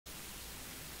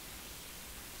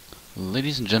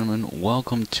Ladies and gentlemen,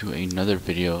 welcome to another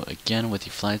video, again with the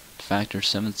Flight Factor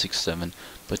 767,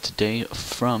 but today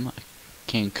from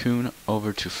Cancun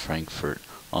over to Frankfurt.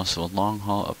 Also a long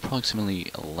haul, approximately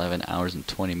 11 hours and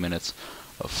 20 minutes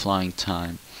of flying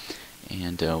time.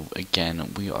 And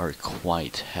again, we are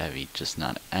quite heavy, just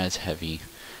not as heavy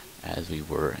as we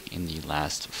were in the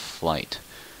last flight.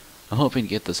 I'm hoping to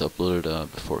get this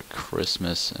uploaded before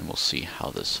Christmas, and we'll see how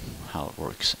it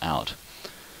works out.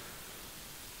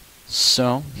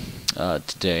 So,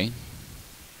 today,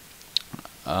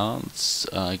 let's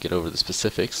get over the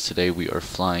specifics. Today we are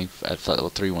flying at flight level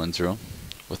 310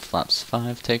 with flaps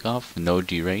 5 takeoff, no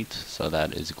derate, so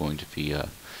that is going to be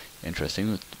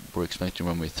interesting. We're expecting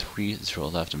runway 30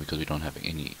 left, and because we don't have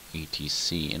any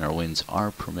ATC and our winds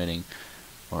are permitting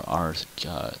or are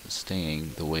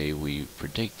staying the way we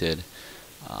predicted,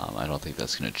 I don't think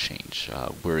that's going to change.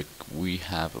 We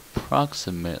have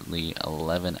approximately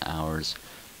 11 hours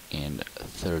and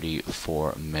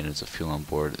 34 minutes of fuel on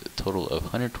board, a total of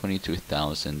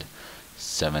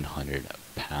 122,700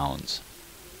 pounds.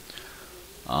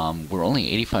 We're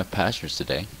only 85 passengers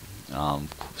today,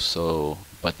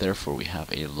 but therefore we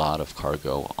have a lot of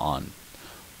cargo on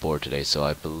board today, so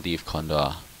I believe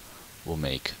Condor will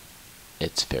make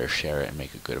its fair share and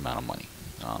make a good amount of money.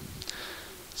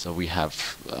 So we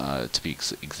have, to be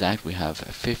exact, we have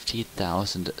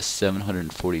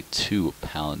 50,742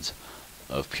 pounds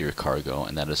of pure cargo,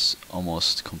 and that is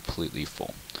almost completely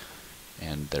full,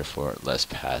 and therefore less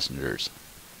passengers.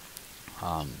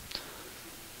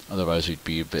 Otherwise we'd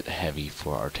be a bit heavy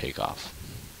for our takeoff.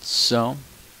 So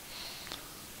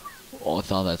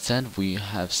with all that said, we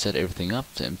have set everything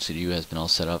up. The MCU has been all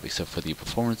set up except for the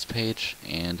performance page,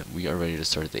 and we are ready to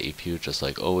start the APU just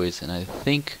like always. And I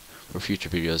think for future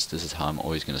videos this is how I'm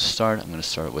always going to start. I'm going to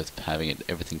start with having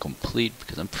everything complete,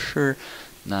 because I'm sure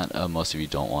not most of you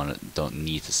don't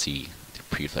need to see the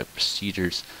pre-flight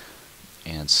procedures,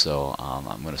 and so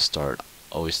I'm going to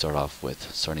always start off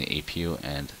with starting the APU.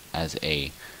 And as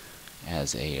a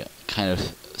kind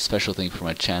of special thing for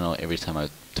my channel, every time I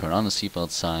turn on the seatbelt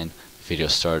sign, the video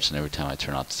starts, and every time I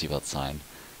turn off the seatbelt sign,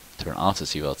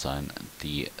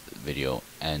 the video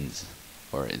ends,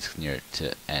 or is near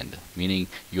to end, meaning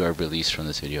you are released from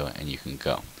this video and you can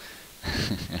go.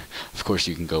 Of course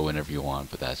you can go whenever you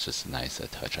want, but that's just a nice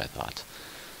touch, I thought.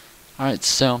 Alright,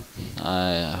 so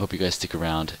I hope you guys stick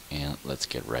around, and let's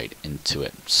get right into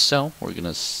it. So we're going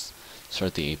to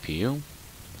start the APU,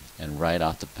 and right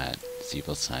off the bat,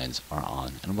 seatbelt signs are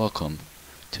on, and welcome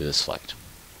to this flight.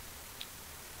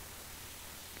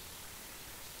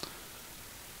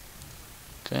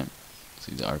 Okay,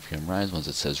 see the RPM rise. Once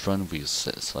it says run, we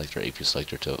select our APU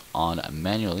selector to on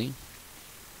manually.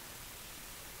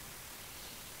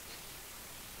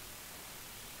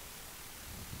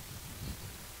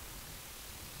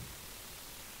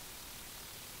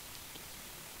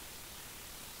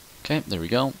 Okay, there we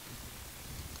go.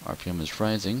 RPM is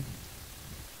rising.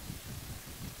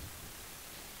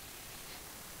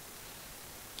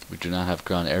 We do not have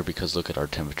ground air because look at our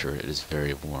temperature. It is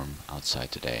very warm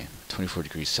outside today, 24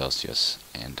 degrees Celsius,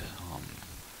 and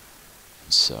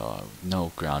so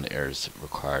no ground air is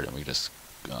required, and we just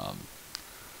we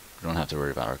don't have to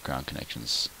worry about our ground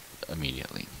connections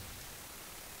immediately.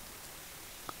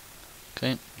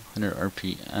 Okay, 100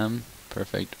 RPM,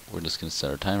 perfect. We're just going to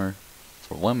set our timer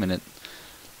for 1 minute,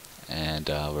 and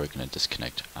we're going to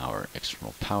disconnect our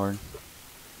external power,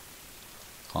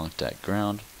 contact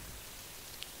ground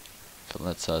if it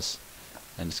lets us,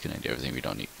 and disconnect everything we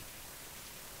don't need.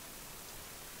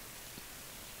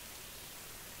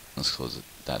 Let's close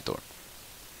that door,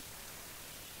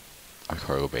 our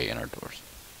cargo bay and our doors.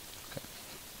 Okay.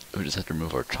 We just have to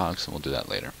remove our chocks, and we'll do that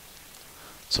later,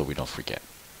 so we don't forget.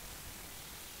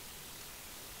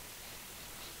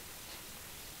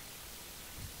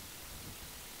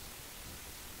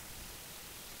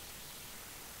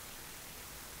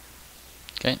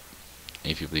 Okay,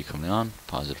 APU bleed coming on,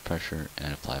 positive pressure,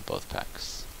 and apply both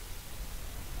packs.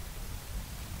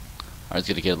 Alright, it's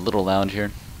going to get a little loud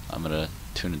here. I'm going to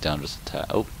tune it down just a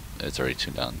tad. Oh, it's already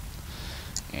tuned down.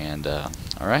 And,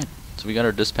 alright, so we got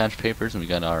our dispatch papers, and we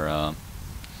got our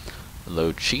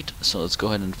load sheet. So let's go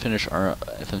ahead and finish our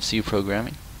FMC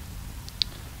programming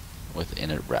with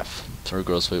init ref. So our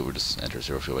gross weight, we'll just enter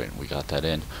 0 fuel weight, and we got that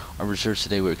in. Our reserves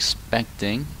today, we're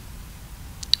expecting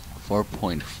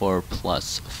 4.4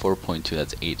 plus 4.2,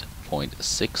 that's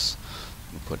 8.6.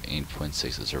 We'll put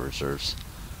 8.6 as our reserves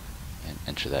and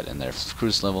enter that in there.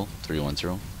 Cruise level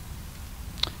 310, and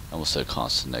we'll set a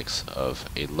constant X of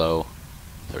a low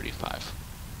 35.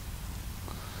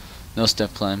 No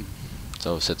step climb,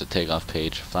 so we'll set the takeoff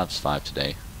page, flaps 5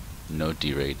 today, no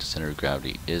derate, center of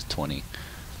gravity is 20,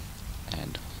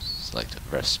 and select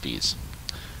ref speeds.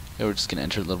 Okay, we're just going to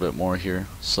enter a little bit more here.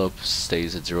 Slope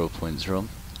stays at 0.0.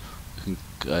 We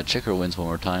can check our winds one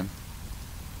more time,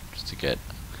 just to get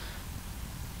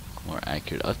a more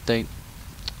accurate update.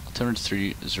 Altimeter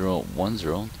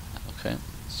 3010. Okay,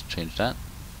 let's change that.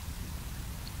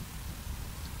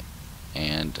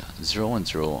 And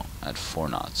 010 at 4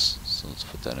 knots. So let's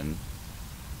put that in.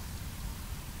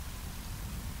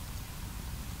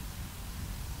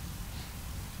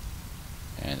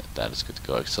 And that is good to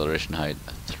go. Acceleration height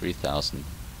 3000.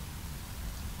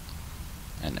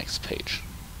 And next page.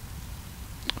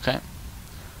 Okay.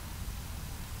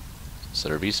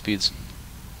 Set our V speeds.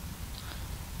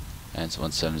 And so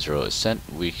 170 is set.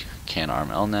 We can arm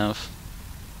LNAV.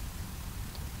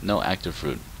 No active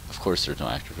route. Of course there's no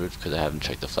active route because I haven't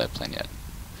checked the flight plan yet.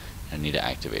 I need to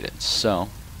activate it. So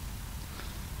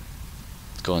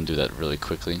let's go and do that really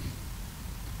quickly.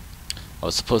 I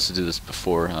was supposed to do this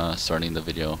before starting the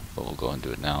video, but we'll go and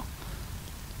do it now.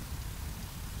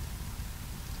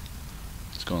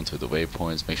 Just going through the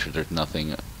waypoints, make sure there's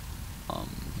nothing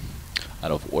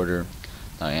out of order.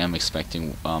 Now I am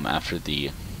expecting after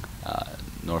the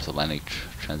North Atlantic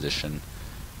transition,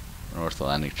 North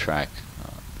Atlantic track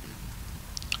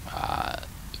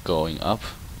going up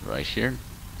right here.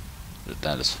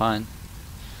 That is fine.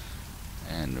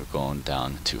 And we're going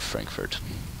down to Frankfurt.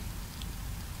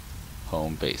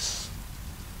 Home base.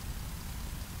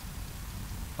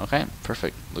 Okay,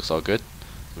 perfect. Looks all good.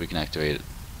 We can activate it,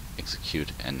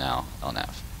 execute, and now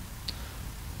LNAV.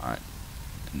 Alright,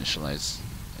 initialize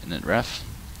init ref,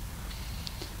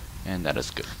 and that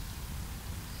is good.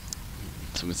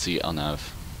 So we can see LNAV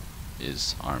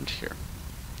is armed here.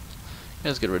 Okay,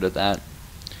 let's get rid of that.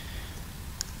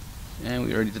 And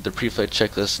we already did the pre-flight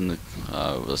checklist, and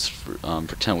let's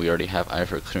pretend we already have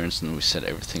IFR clearance, and we set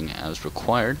everything as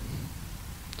required.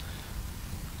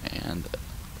 And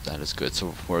that is good.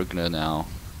 So we're gonna now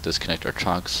disconnect our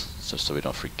chocks so we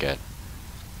don't forget,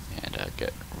 and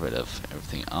get rid of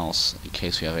everything else in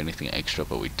case we have anything extra,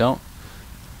 but we don't.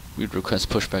 We'd request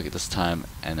pushback at this time,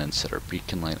 and then set our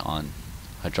beacon light on.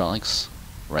 Hydraulics,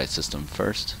 right system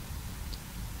first,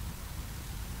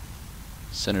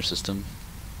 center system,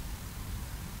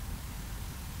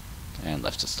 and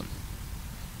left system.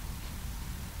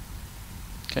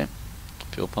 Okay,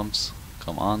 fuel pumps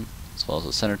come on, as well as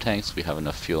the center tanks. We have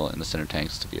enough fuel in the center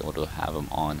tanks to be able to have them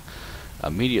on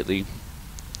immediately.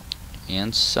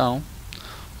 And so,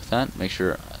 with that, make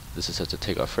sure this is set to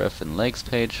takeoff ref and legs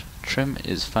page. Trim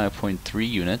is 5.3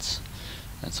 units,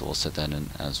 and so we'll set that in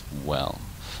as well.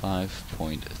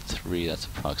 5.3, that's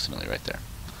approximately right there.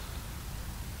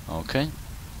 Okay.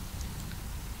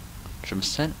 Trim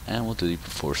set, and we'll do the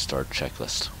before start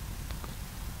checklist.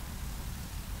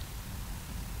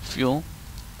 Fuel,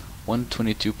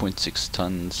 122.6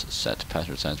 tons set,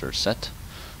 passenger sensor set.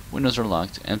 Windows are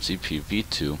locked, MCP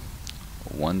V2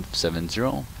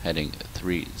 170, heading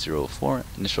 304,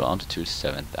 initial altitude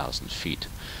 7,000 feet.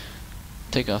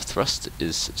 Takeoff thrust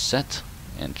is set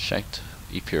and checked,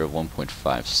 EPR of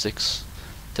 1.56.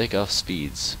 Takeoff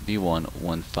speeds V1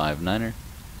 159er,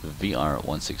 VR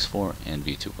 164, and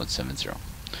V2 170.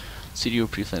 CDO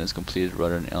pre-flight is completed,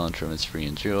 rudder and aileron trim is free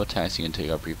and 0. Taxi and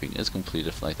takeoff briefing is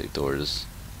completed. Flight deck door is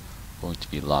going to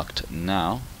be locked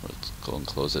now. Let's go and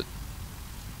close it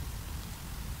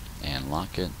and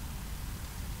lock it.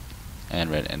 And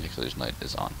red anti-collision light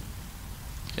is on.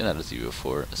 Okay, that is the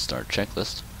before start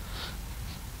checklist.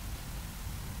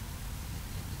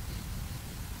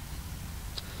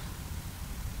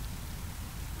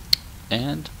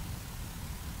 And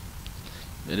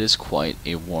it is quite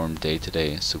a warm day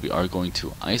today, so we are going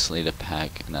to isolate a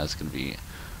pack, and that's going to be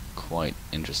quite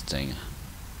interesting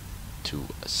to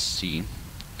see.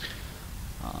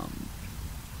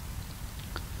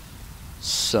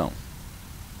 So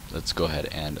let's go ahead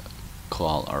and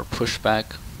call our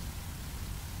pushback,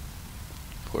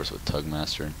 of course with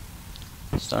Tugmaster.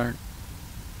 Start,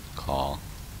 call,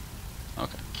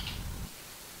 okay.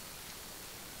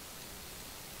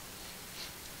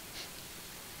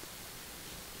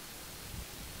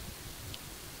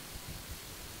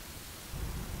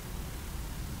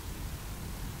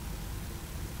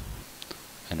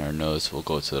 And our nose will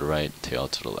go to the right, tail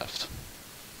to the left.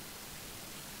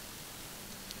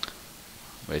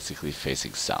 Basically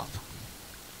facing south.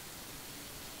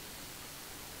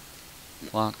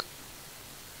 Lock.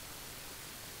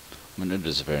 I mean, it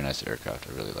is a very nice aircraft.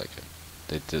 I really like it.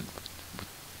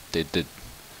 They did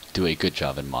do a good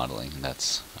job in modeling, and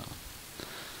that's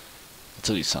at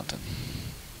least something.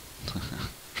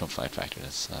 From Flight Factor,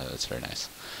 that's very nice.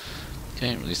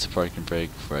 Okay, release the parking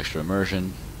brake for extra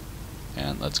immersion.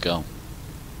 and let's go.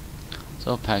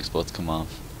 So packs both come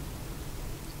off.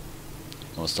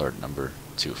 And we'll start number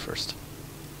 2 first.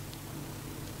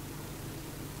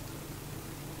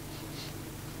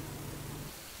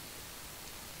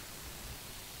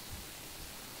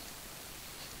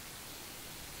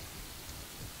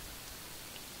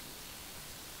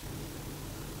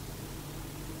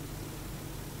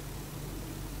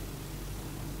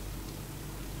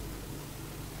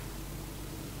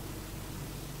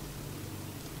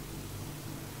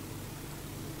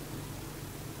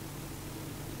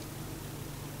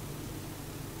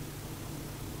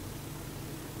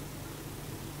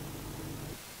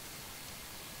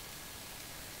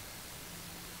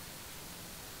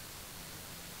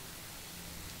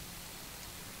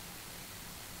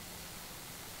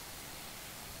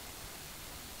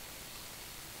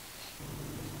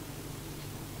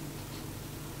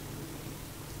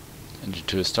 Engine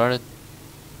 2 is started.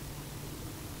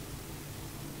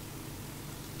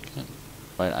 Okay.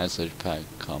 Right isolation pack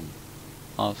come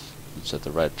off. And set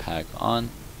the right pack on.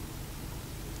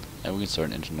 And we can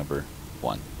start engine number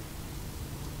 1.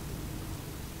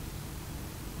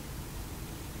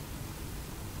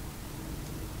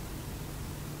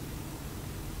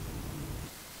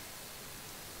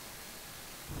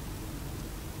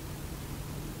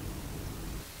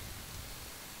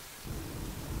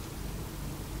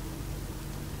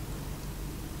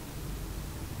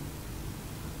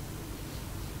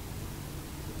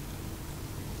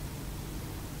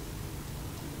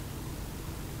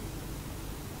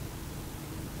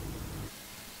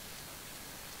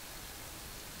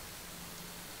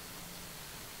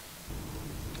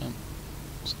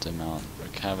 Dim out our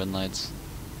cabin lights.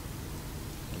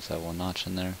 There's that one notch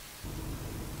in there.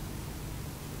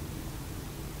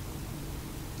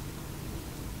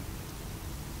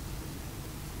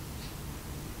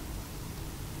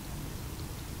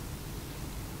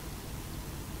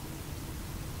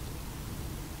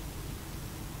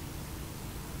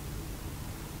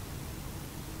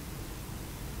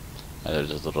 There's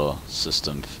a little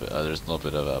system, there's a little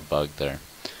bit of a bug there.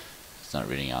 It's not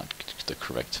reading out the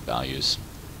correct values.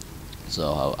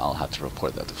 So I'll have to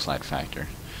report that to Flight Factor.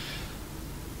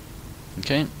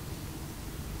 Okay.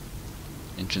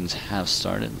 Engines have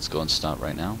started. Let's go and stop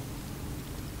right now.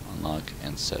 Unlock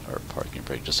and set our parking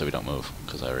brake just so we don't move,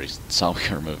 because I already saw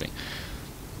we were moving.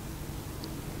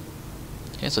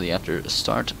 Okay, so the after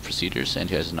start procedures,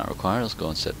 anti-ice is not required. Let's go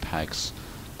and set packs.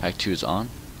 Pack 2 is on.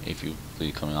 If you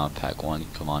leave coming on pack 1,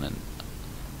 come on, and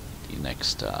the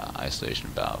next isolation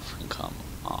valve can come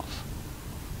off.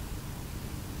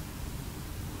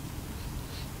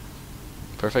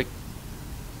 Perfect.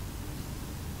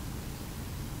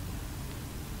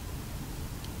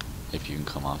 If you can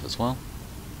come off as well.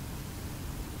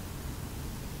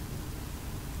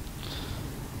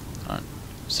 Alright,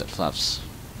 set flaps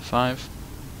 5.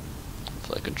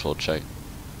 Flight control check.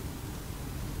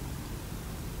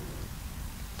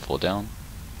 Full down.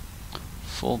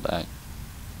 Full back.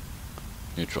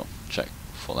 Neutral, check.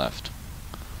 Full left.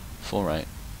 Full right.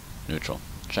 Neutral,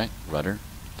 check. Rudder.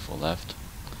 Full left.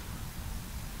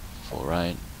 Full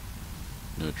right,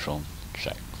 neutral,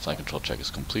 check. Flight control check is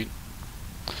complete.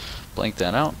 Blank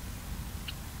that out.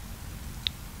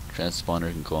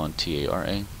 Transponder can go on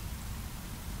TARA.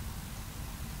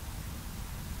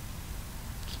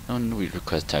 And we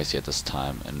request taxi at this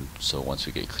time, and so once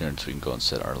we get clearance we can go and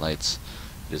set our lights.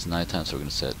 It is nighttime, so we're going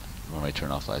to set runway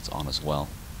turn off lights on as well.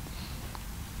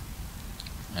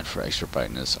 And for extra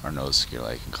brightness, our nose gear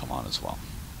light can come on as well.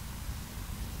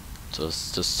 So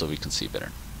it's just so we can see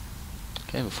better.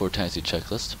 Okay, before taxi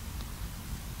checklist.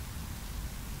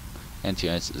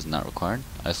 Anti-ice is not required.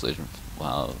 Isolation,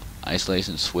 while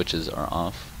isolation switches are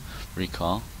off.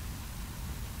 Recall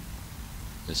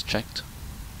is checked.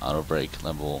 Auto brake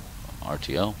level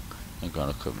RTO, and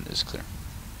ground equipment is clear.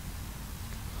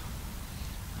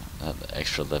 The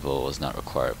extra level was not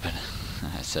required, but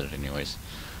I said it anyways.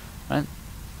 Alright,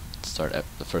 start at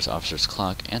the first officer's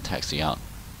clock and taxi out.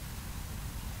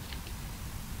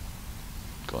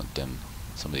 Go and dim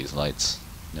some of these lights,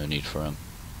 no need for them.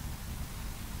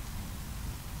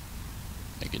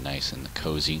 Make it nice and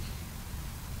cozy.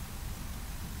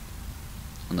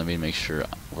 And let me make sure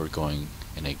we're going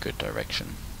in a good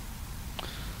direction.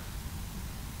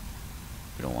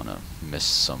 We don't want to miss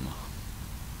some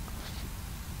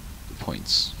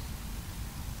points.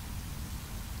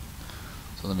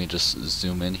 So let me just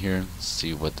zoom in here,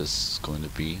 see what this is going to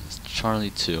be. It's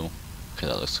Charlie 2. Okay,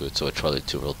 that looks good. So at Charlie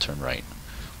 2 we'll turn right.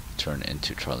 Turn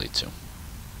into Charlie 2.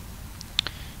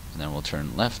 And then we'll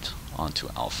turn left onto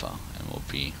Alpha, and we'll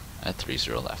be at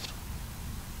 30 left.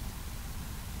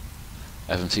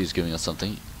 FMC is giving us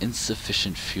something,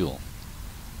 insufficient fuel.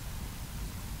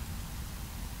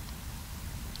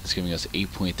 It's giving us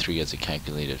 8.3 as a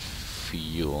calculated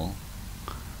fuel.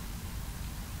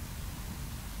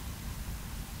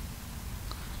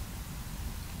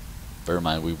 Bear in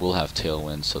mind, we will have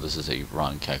tailwind, so this is a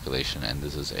wrong calculation, and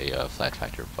this is a flat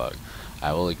factor bug.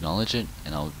 I will acknowledge it,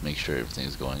 and I'll make sure everything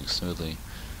is going smoothly,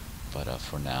 but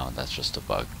for now, that's just a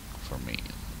bug for me.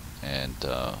 And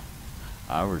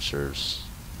our reserves,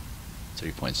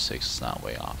 3.6 is not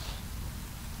way off.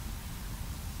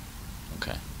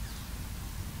 Okay.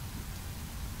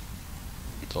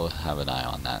 So we'll have an eye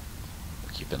on that.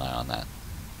 We'll keep an eye on that.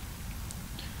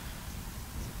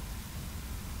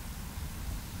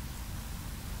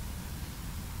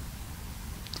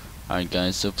 Alright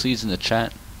guys, so please in the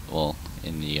chat, well,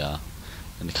 in the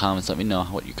comments, let me know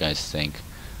what you guys think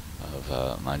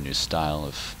of my new style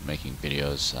of making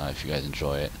videos, if you guys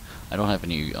enjoy it. I don't have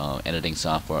any editing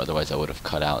software, otherwise I would have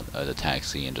cut out the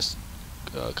taxi and just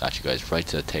got you guys right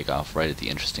to the takeoff, right at the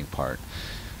interesting part,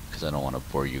 because I don't want to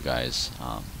bore you guys.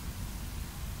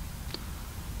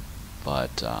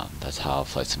 But that's how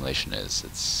flight simulation is.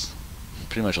 It's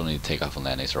pretty much only takeoff and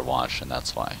landings are watched, and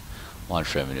that's why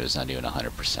launch revenue is not even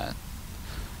 100%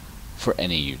 for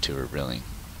any YouTuber, really.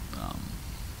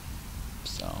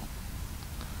 So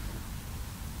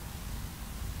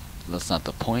that's not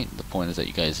the point. The point is that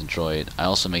you guys enjoy it. I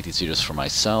also make these videos for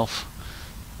myself.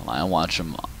 I watch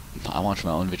them. I watch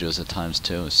my own videos at times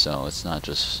too. So it's not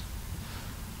just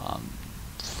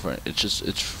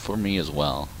it's for me as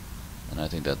well. And I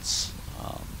think that's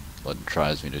what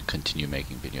drives me to continue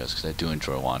making videos, because I do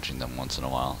enjoy watching them once in a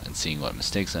while and seeing what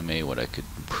mistakes I made, what I could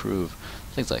improve,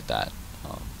 things like that.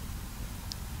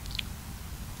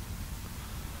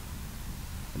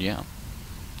 Yeah.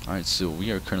 Alright, so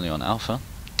we are currently on Alpha.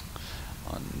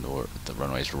 The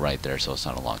runway is right there, so it's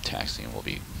not a long taxi, and we'll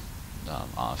be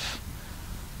off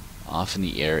in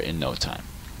the air in no time.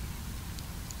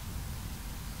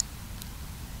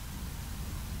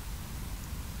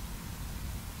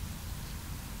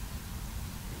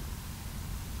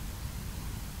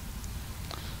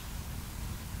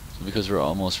 Because we're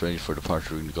almost ready for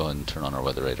departure, we're going to go ahead and turn on our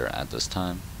weather radar at this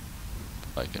time.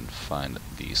 If I can find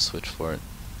the switch for it.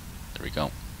 There we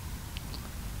go.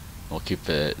 We'll keep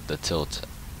the tilt,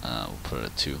 we'll put it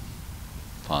at 2.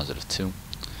 Positive 2.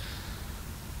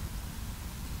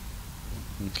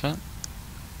 Okay.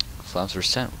 Flaps are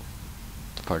set.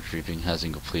 Departure briefing has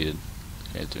been completed.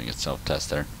 Okay, doing a self-test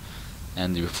there.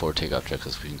 And the before takeoff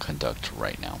checklist we can conduct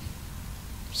right now.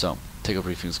 So, takeoff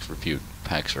briefings reviewed.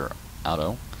 Packs are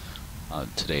auto.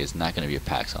 Today is not going to be a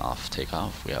packs off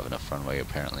takeoff. We have enough runway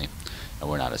apparently, and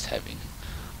we're not as heavy.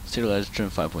 Stabilizer trim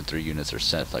 5.3 units are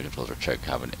set. Flight controls are checked.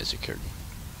 Cabin is secured.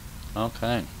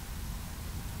 Okay.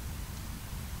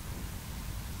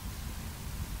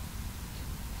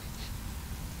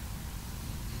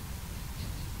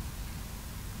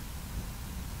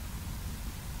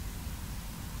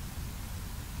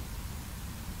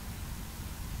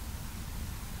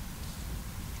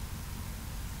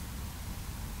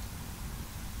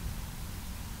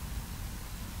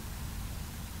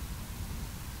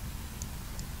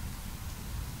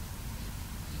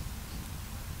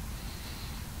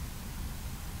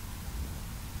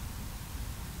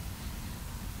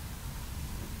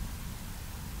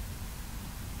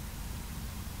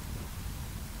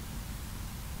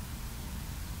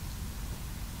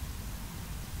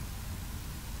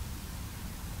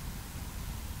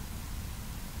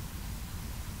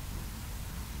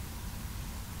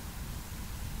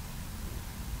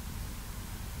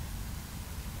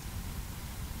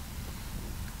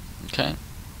 Okay.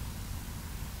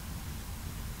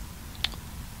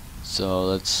 So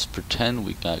let's pretend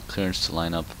we got clearance to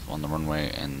line up on the runway,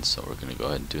 and so we're going to go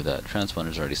ahead and do that.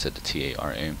 Transponder is already set to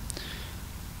TARA,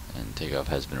 and takeoff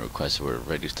has been requested. We're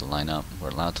ready to line up. We're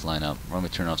allowed to line up. Runway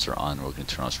turnoffs are on. We're going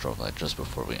to turn off strobe light just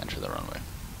before we enter the runway.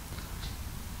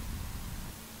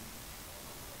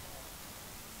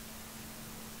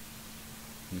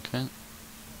 Okay.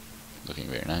 Looking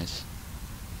very nice.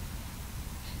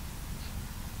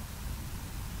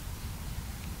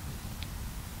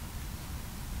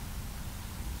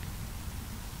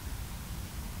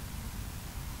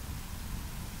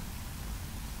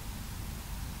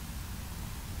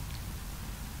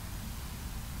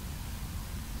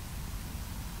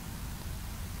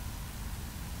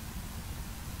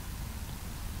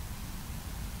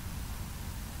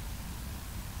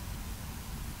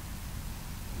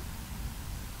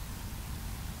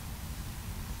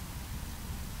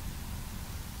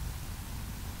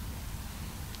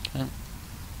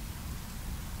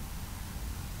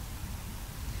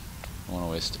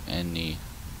 hoist any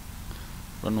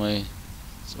runway,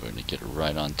 so we're going to get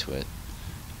right onto it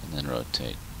and then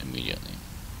rotate immediately.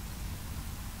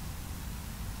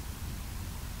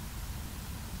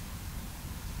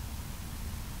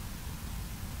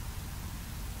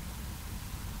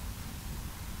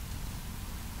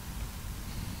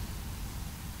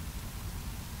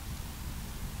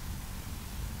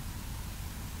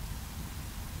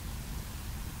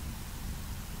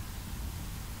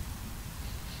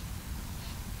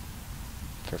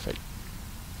 Perfect.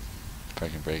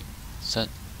 Parking brake set.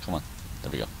 Come on. There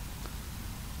we go.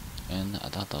 And I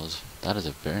thought that is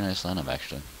a very nice lineup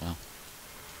actually. Wow.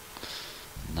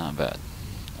 Not bad.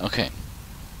 Okay.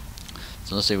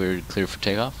 So let's say we're clear for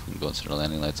takeoff. We can go and set our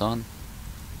landing lights on.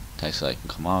 Taxi light can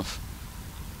come off.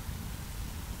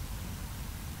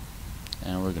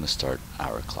 And we're gonna start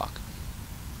our clock.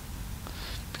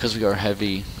 Because we are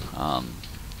heavy, I'm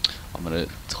gonna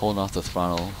hold off the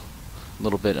throttle a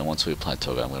little bit, and once we apply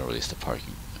toga, I'm going to release the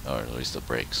release the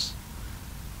brakes.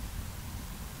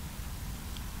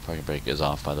 Parking brake is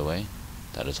off, by the way.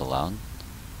 That is allowed.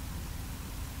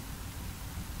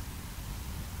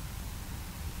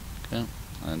 Okay,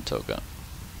 and toga.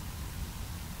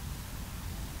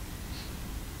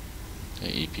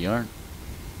 Okay, EPR.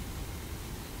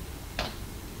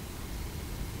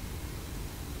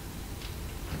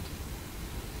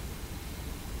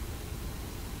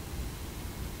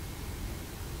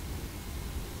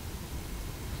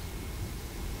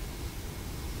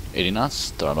 $80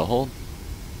 knots, throttle hold.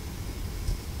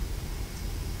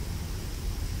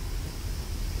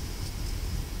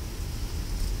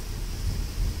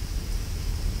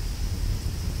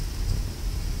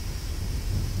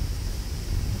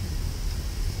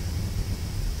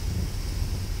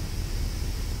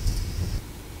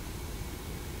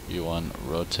 U1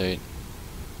 rotate.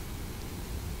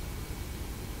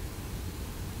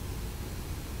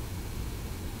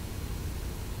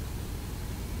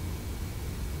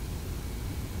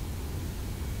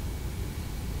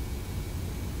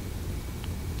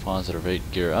 Positive rate,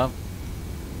 gear up.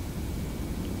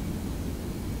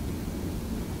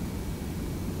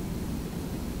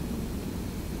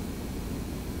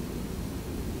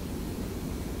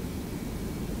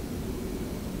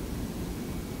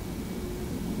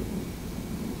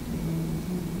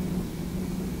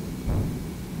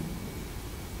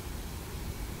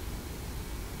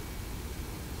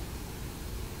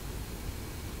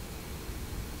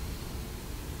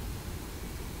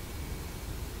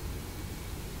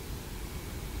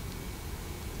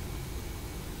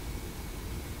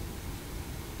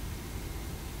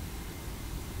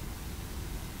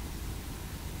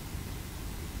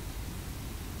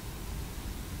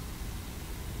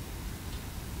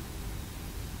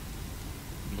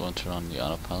 Go and turn on the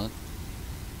autopilot.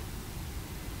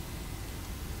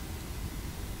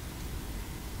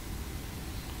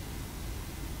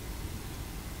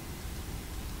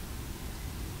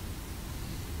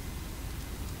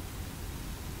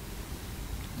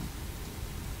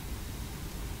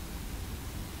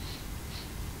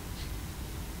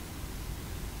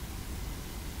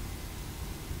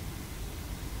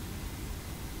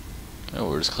 Okay,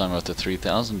 we're just climbing up to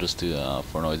 3,000, just do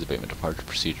for noise abatement departure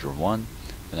procedure 1.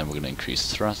 And then we're going to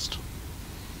increase thrust,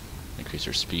 increase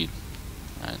our speed.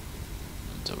 Alright,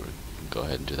 so we're going to go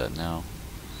ahead and do that now.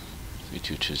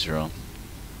 3220.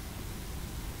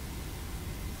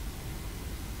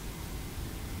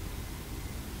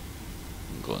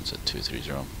 Go and set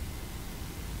 230.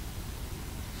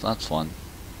 Flaps 1.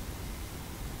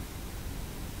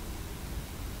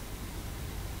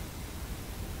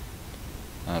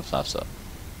 And flaps up.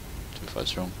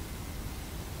 250.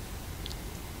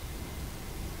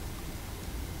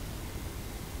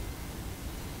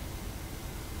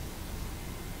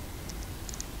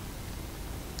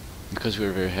 Because we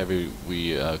were very heavy,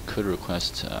 we could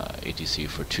request ATC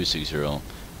for 260,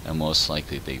 and most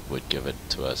likely they would give it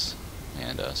to us.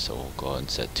 And so we'll go ahead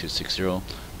and set 260,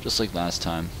 just like last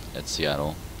time at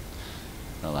Seattle,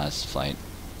 our last flight.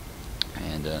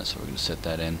 And so we're going to set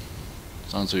that in,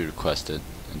 as long as we request it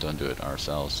and don't do it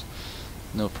ourselves.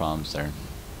 No problems there.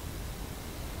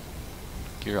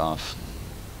 Gear off.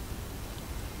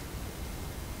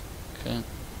 Okay.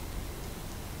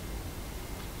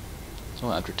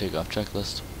 So after takeoff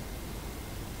checklist.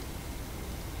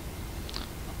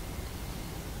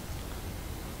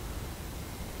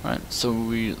 Alright, so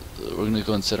we're going to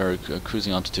go and set our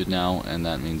cruising altitude now, and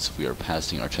that means we are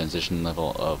passing our transition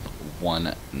level of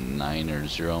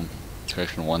 190,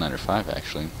 correction 195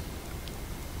 actually.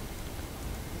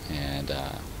 And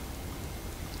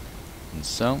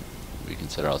so we can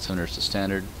set our altimeters to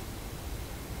standard.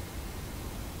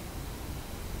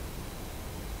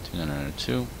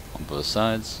 2902 on both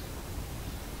sides,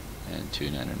 and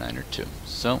 2902.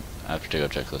 So, after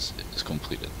takeoff checklist is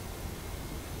completed.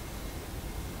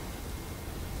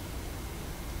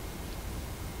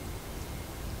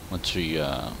 Once we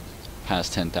pass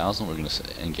 10,000, we're going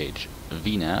to engage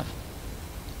VNAV.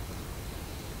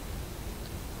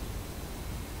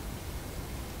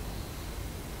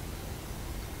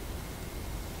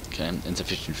 Okay,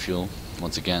 insufficient fuel.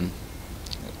 Once again,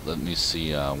 let me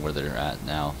see where they're at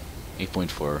now.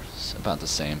 8.4 is about the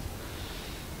same.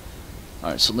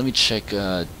 Alright, so let me check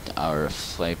our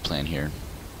flight plan here.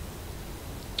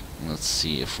 Let's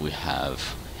see if we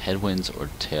have headwinds or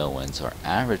tailwinds. Our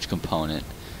average component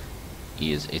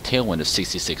is a tailwind of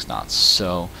 66 knots,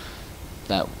 so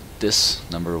that this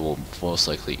number will most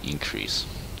likely increase.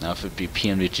 Now if it be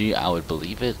PMDG, I would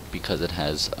believe it because it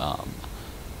has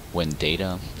wind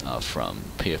data from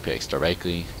PFPX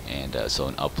directly, and so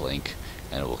an uplink,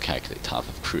 and it will calculate top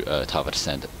of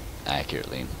descent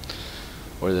accurately.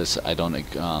 Or this, I don't,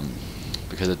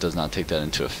 because it does not take that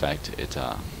into effect. It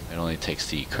only takes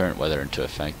the current weather into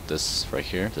effect. This right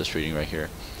here, this reading right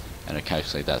here, and it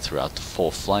calculates that throughout the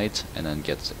full flight, and then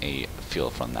gets a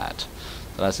feel from that.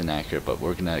 So that's inaccurate, but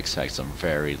we're gonna expect some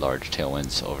very large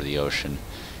tailwinds over the ocean,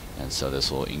 and so this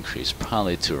will increase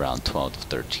probably to around 12 to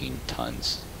 13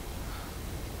 tons.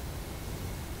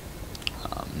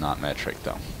 Not metric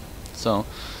though. So,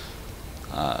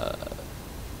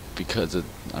 because it,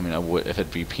 I mean, if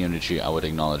it be PMDG, I would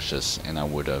acknowledge this, and I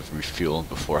would have refueled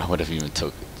before I would have even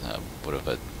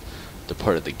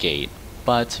departed the gate.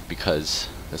 But because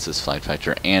this is flight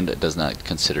factor and it does not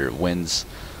consider winds,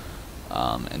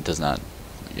 and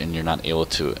you're not able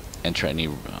to enter any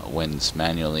winds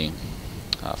manually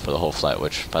for the whole flight,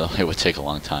 which by the way would take a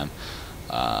long time.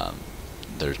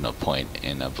 There's no point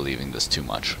in believing this too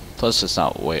much. Plus, it's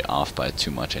not way off by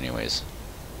too much anyways.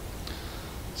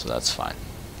 So that's fine.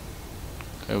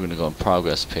 Okay, we're going to go on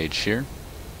progress page here.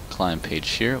 Climb page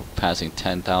here. Passing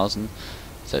 10,000.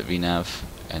 Set VNAV,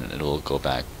 and it will go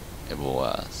back. It will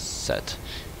set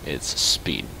its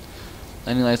speed.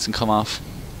 Landing lights can come off.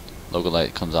 Logo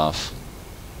light comes off.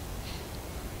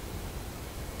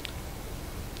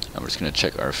 And we're just going to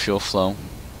check our fuel flow.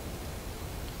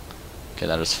 Okay,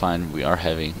 that is fine. We are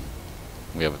heavy.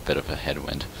 We have a bit of a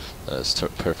headwind. That is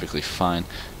perfectly fine.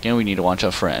 Again, we need to watch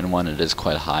out for N1. It is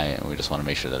quite high, and we just want to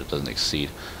make sure that it doesn't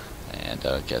exceed and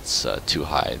gets too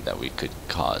high that we could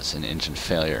cause an engine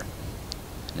failure,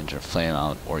 an engine flame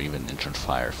out, or even engine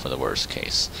fire for the worst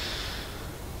case.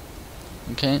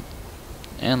 Okay,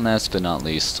 and last but not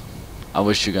least, I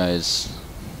wish you guys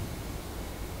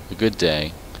a good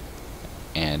day,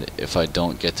 and if I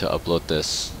don't get to upload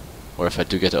this, or if I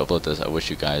do get to upload this, I wish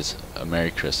you guys a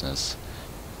Merry Christmas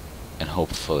and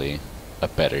hopefully a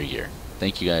better year.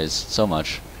 Thank you guys so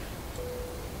much,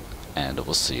 and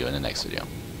we'll see you in the next video.